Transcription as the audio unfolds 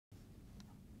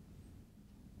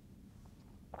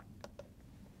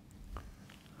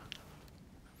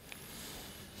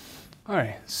All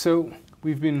right, so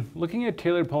we've been looking at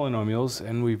tailored polynomials,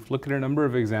 and we've looked at a number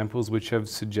of examples which have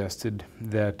suggested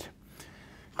that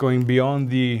going beyond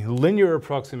the linear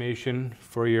approximation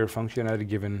for your function at a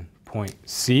given point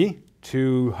C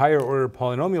to higher order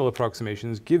polynomial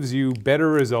approximations gives you better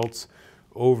results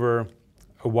over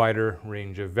a wider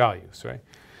range of values, right?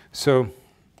 So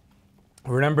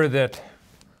remember that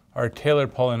our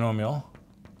tailored polynomial,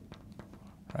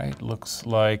 right, looks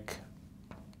like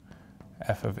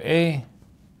f of a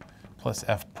plus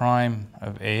f prime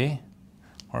of a,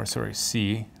 or sorry,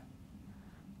 c.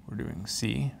 We're doing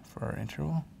c for our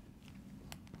interval,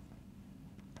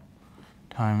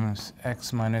 times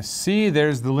x minus c.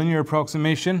 There's the linear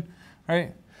approximation,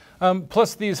 right?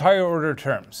 Plus these higher order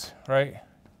terms, right?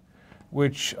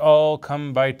 Which all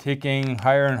come by taking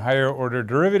higher and higher order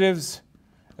derivatives,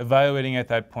 evaluating at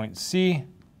that point c.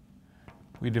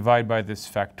 We divide by this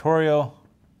factorial,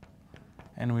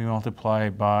 and we multiply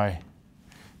by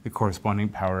the corresponding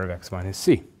power of x minus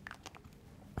c.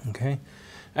 Okay?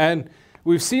 And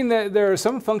we've seen that there are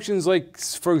some functions like,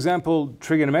 for example,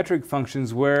 trigonometric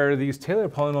functions where these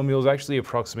tailored polynomials actually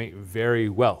approximate very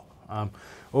well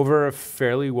over a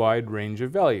fairly wide range of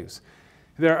values.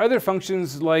 There are other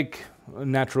functions like a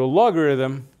natural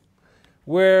logarithm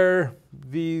where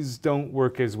these don't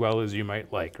work as well as you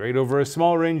might like, right? Over a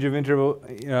small range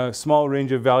of small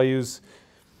range of values,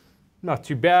 not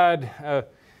too bad,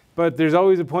 but there's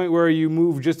always a point where you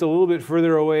move just a little bit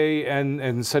further away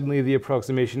and suddenly the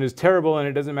approximation is terrible, and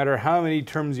it doesn't matter how many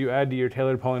terms you add to your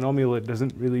tailored polynomial, it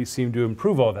doesn't really seem to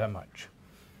improve all that much.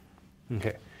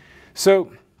 Okay,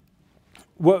 so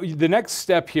the next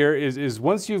step here is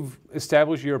once you've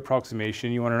established your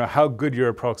approximation, you want to know how good your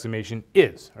approximation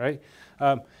is, right?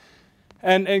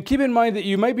 And keep in mind that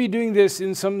you might be doing this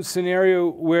in some scenario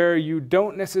where you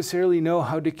don't necessarily know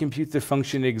how to compute the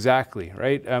function exactly,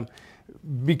 right?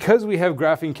 Because we have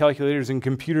graphing calculators and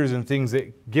computers and things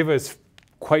that give us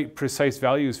quite precise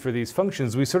values for these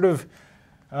functions, we sort of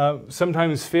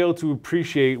sometimes fail to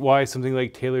appreciate why something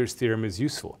like Taylor's theorem is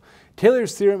useful.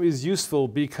 Taylor's theorem is useful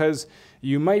because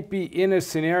you might be in a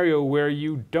scenario where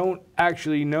you don't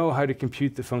actually know how to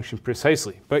compute the function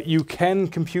precisely, but you can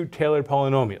compute tailored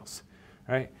polynomials,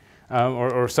 right?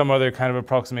 Or some other kind of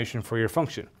approximation for your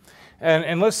function.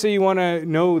 And let's say you want to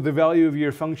know the value of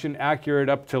your function accurate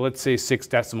up to, let's say, 6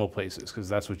 decimal places, because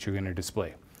that's what you're going to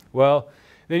display. Well,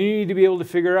 then you need to be able to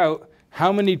figure out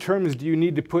how many terms do you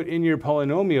need to put in your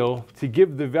polynomial to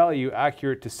give the value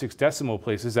accurate to 6 decimal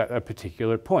places at a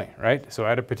particular point, right? So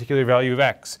at a particular value of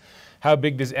x, how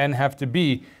big does n have to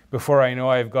be before I know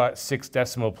I've got 6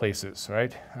 decimal places,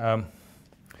 right?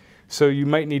 So you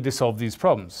might need to solve these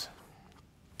problems.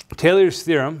 Taylor's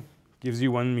theorem gives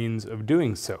you one means of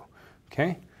doing so.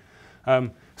 Okay,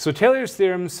 so Taylor's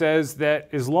theorem says that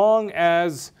as long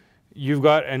as you've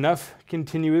got enough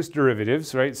continuous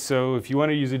derivatives, right? So if you want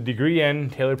to use a degree n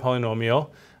tailored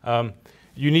polynomial,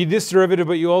 you need this derivative,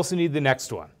 but you also need the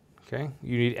next one. Okay,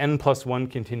 you need n plus 1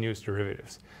 continuous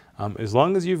derivatives. As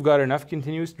long as you've got enough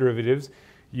continuous derivatives,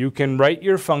 you can write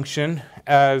your function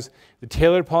as the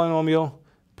tailored polynomial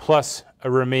plus a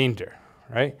remainder.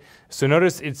 Right? So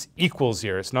notice it's equals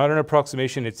here. It's not an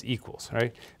approximation, it's equals,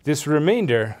 right? This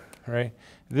remainder, right?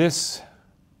 This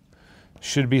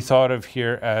should be thought of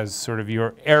here as sort of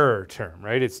your error term,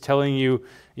 right? It's telling you,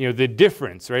 the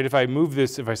difference, right? If I move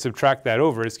this, if I subtract that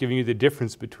over, it's giving you the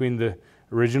difference between the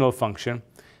original function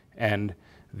and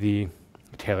the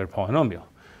tailored polynomial,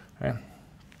 right?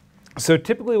 So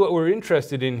typically what we're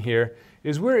interested in here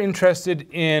is we're interested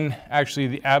in actually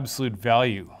the absolute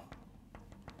value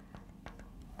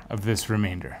of this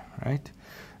remainder, right?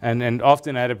 And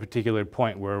often at a particular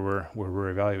point where we're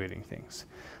evaluating things.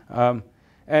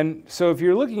 And so if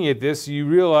you're looking at this, you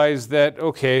realize that,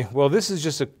 okay, well, this is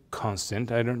just a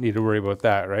constant. I don't need to worry about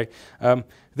that, right?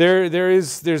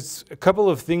 There's a couple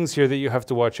of things here that you have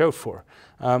to watch out for.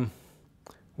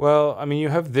 Well, I mean, you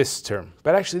have this term,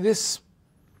 but actually this,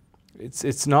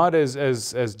 it's not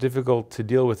as difficult to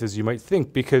deal with as you might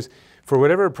think, because for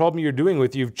whatever problem you're doing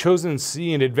with, you've chosen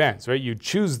C in advance, right? You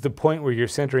choose the point where you're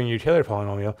centering your tailored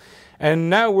polynomial. And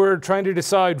now we're trying to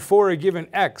decide for a given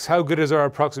x, how good is our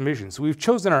approximation? So we've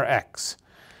chosen our x.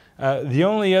 The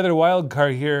only other wild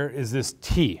card here is this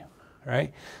t,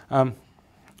 right?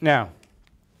 Now,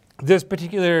 this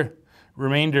particular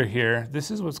remainder here,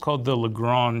 this is what's called the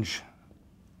Lagrange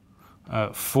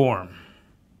form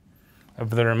of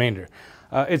the remainder.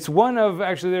 It's one of,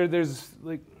 actually there's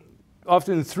like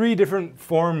often 3 different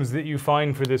forms that you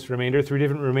find for this remainder, 3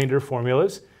 different remainder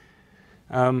formulas.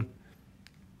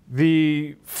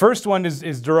 The first one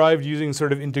is derived using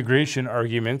sort of integration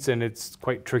arguments, and it's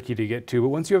quite tricky to get to. But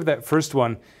once you have that first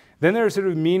one, Then there are sort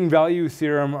of mean value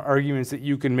theorem arguments that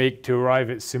you can make to arrive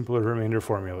at simpler remainder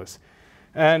formulas.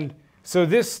 And so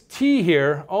this t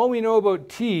here, all we know about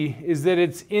t is that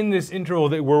it's in this interval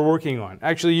that we're working on.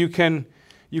 Actually, you can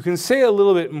say a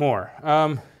little bit more.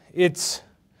 It's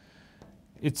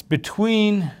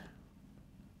between,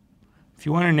 if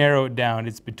you want to narrow it down,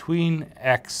 it's between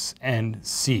x and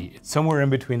c. It's somewhere in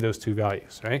between those two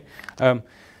values, right?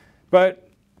 But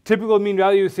typical mean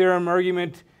value theorem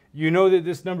argument, you know that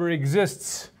this number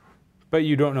exists, but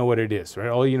you don't know what it is, right?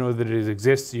 All you know that it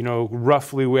exists, you know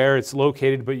roughly where it's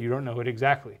located, but you don't know it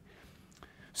exactly.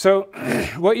 So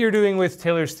what you're doing with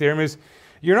Taylor's theorem is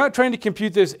you're not trying to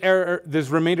compute this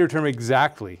remainder term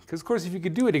exactly, because of course if you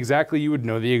could do it exactly, you would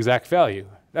know the exact value.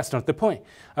 That's not the point.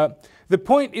 The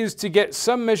point is to get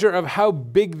some measure of how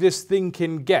big this thing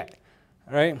can get,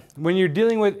 right? When you're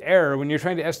dealing with error, when you're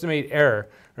trying to estimate error,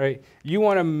 right, you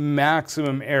want a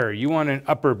maximum error. You want an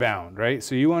upper bound, right?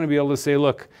 So you want to be able to say,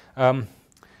 look,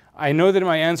 I know that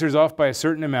my answer is off by a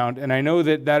certain amount, and I know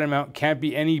that that amount can't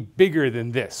be any bigger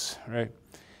than this, right?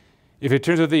 If it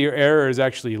turns out that your error is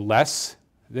actually less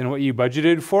than what you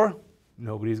budgeted for,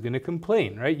 nobody's going to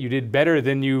complain, right? You did better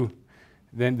than you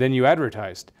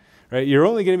advertised, right? You're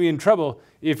only going to be in trouble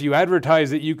if you advertise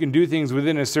that you can do things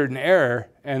within a certain error,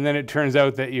 and then it turns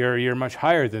out that you're much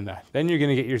higher than that. Then you're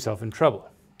going to get yourself in trouble.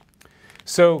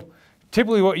 So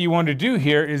typically what you want to do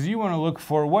here is you want to look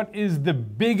for what is the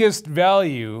biggest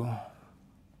value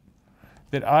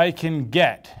that I can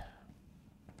get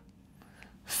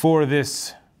for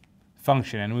this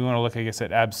function. And we want to look, I guess,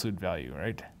 at absolute value,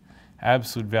 right?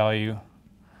 Absolute value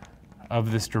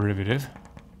of this derivative.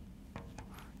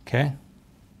 Okay?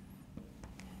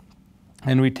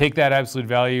 And we take that absolute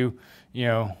value, you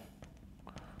know,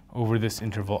 over this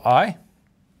interval I.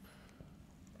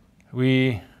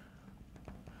 We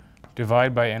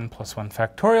divide by n plus 1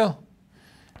 factorial,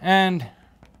 and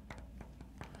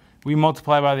we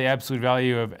multiply by the absolute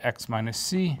value of x minus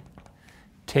c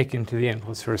taken to the n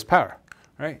plus first power,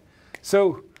 right?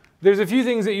 So there's a few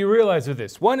things that you realize with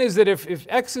this. One is that if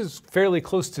x is fairly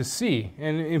close to c,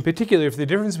 and in particular if the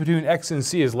difference between x and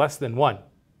c is less than 1,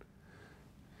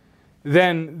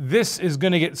 then this is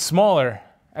going to get smaller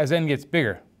as n gets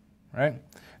bigger, right?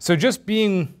 So just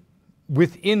being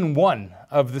within 1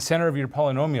 of the center of your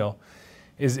polynomial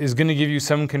is going to give you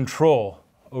some control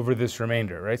over this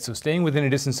remainder, right? So staying within a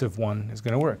distance of 1 is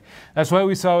going to work. That's why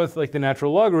we saw with like the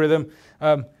natural logarithm,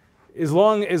 as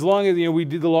long as you know we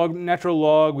did the natural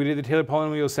log, we did the Taylor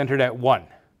polynomial centered at 1.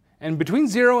 And between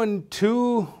 0 and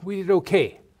 2, we did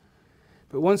okay.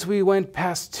 But once we went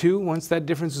past 2, once that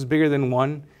difference was bigger than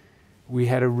 1, we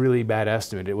had a really bad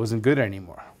estimate. It wasn't good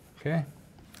anymore, okay?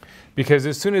 Because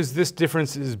as soon as this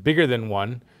difference is bigger than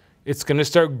 1, it's going to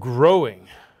start growing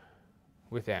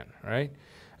with n, right?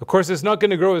 Of course, it's not going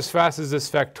to grow as fast as this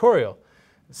factorial.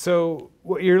 So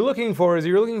what you're looking for is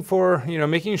you know,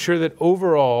 making sure that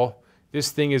overall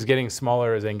this thing is getting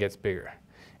smaller as n gets bigger.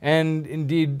 And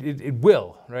indeed, it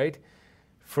will, right?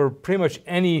 For pretty much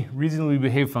any reasonably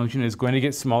behaved function, it's going to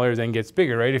get smaller as n gets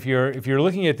bigger, right? If you're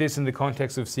looking at this in the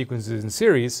context of sequences in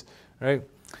series, right?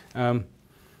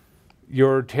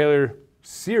 Your Taylor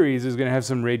series is going to have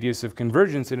some radius of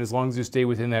convergence, and as long as you stay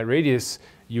within that radius,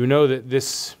 you know that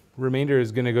this remainder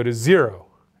is going to go to 0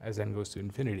 as n goes to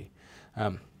infinity.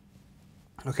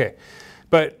 Okay,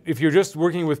 but if you're just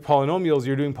working with polynomials,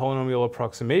 you're doing polynomial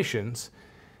approximations,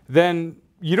 then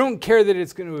you don't care that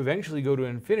it's going to eventually go to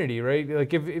infinity, right?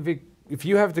 Like if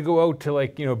you have to go out to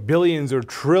like, you know, billions or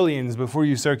trillions before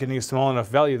you start getting a small enough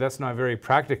value, that's not very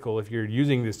practical if you're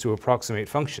using this to approximate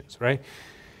functions, right?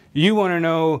 You want to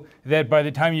know that by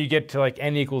the time you get to like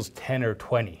n equals 10 or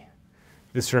 20,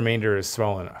 this remainder is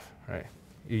small enough, right?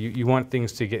 You want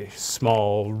things to get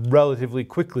small relatively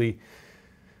quickly.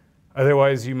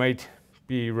 Otherwise, you might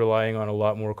be relying on a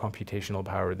lot more computational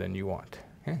power than you want.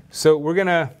 Okay? So we're going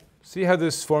to see how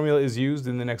this formula is used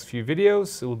in the next few videos.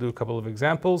 So we'll do a couple of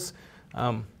examples,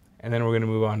 and then we're going to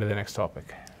move on to the next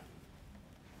topic.